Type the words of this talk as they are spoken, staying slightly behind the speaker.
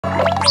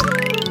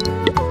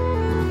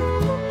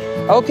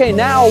Okay,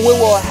 now we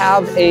will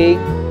have a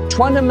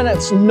 20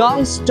 minutes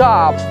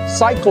non-stop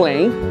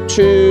cycling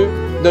to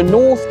the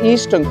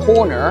northeastern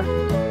corner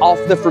of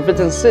the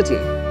Forbidden City.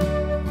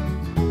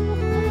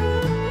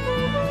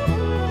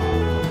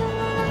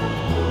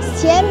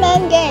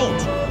 Tiananmen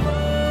Gate.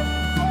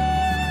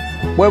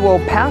 We will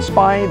pass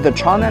by the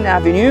Chang'an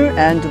Avenue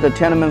and the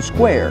Tiananmen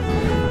Square.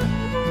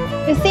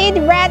 You see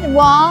the red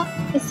wall?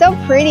 It's so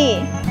pretty.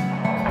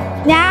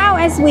 Now,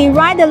 as we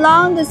ride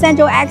along the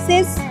central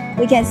axis,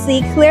 we can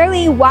see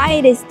clearly why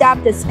it is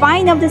dubbed the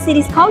spine of the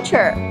city's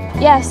culture.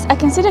 Yes, I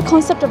can see the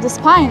concept of the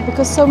spine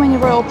because so many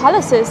royal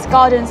palaces,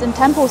 gardens and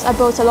temples are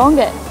built along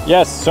it.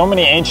 Yes, so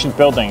many ancient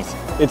buildings.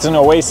 It's an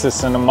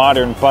oasis in a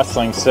modern,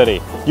 bustling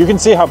city. You can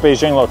see how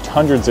Beijing looked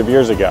hundreds of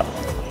years ago.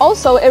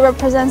 Also, it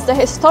represents the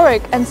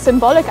historic and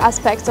symbolic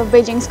aspects of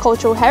Beijing's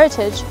cultural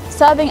heritage,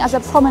 serving as a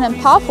prominent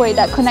pathway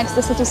that connects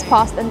the city's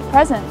past and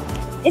present.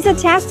 It's a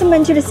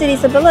testament to the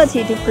city's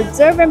ability to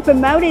preserve and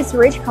promote its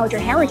rich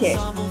cultural heritage.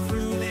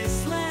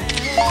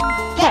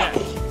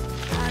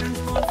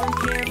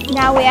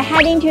 Now we are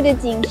heading to the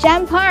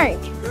Jingshan Park.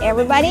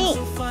 Everybody,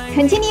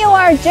 continue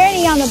our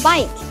journey on the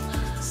bike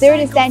through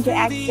the central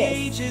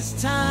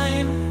axis.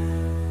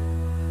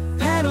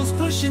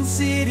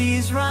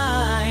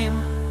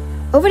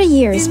 Over the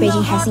years,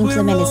 Beijing has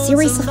implemented a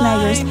series of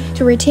measures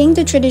to retain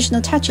the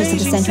traditional touches of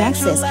the central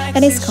axis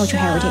and its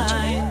cultural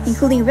heritage,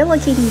 including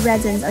relocating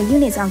residents or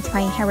units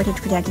occupying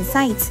heritage-protected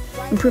sites,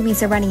 improving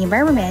surrounding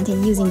environment,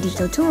 and using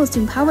digital tools to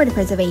empower the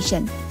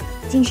preservation.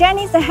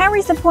 Jingshan is the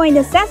highest point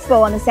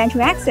accessible on the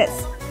central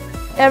axis.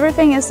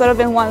 Everything is sort of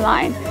in one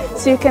line,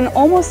 so you can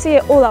almost see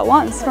it all at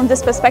once from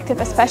this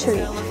perspective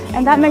especially.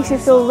 And that makes you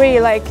feel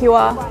really like you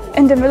are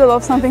in the middle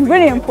of something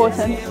really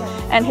important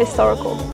and historical.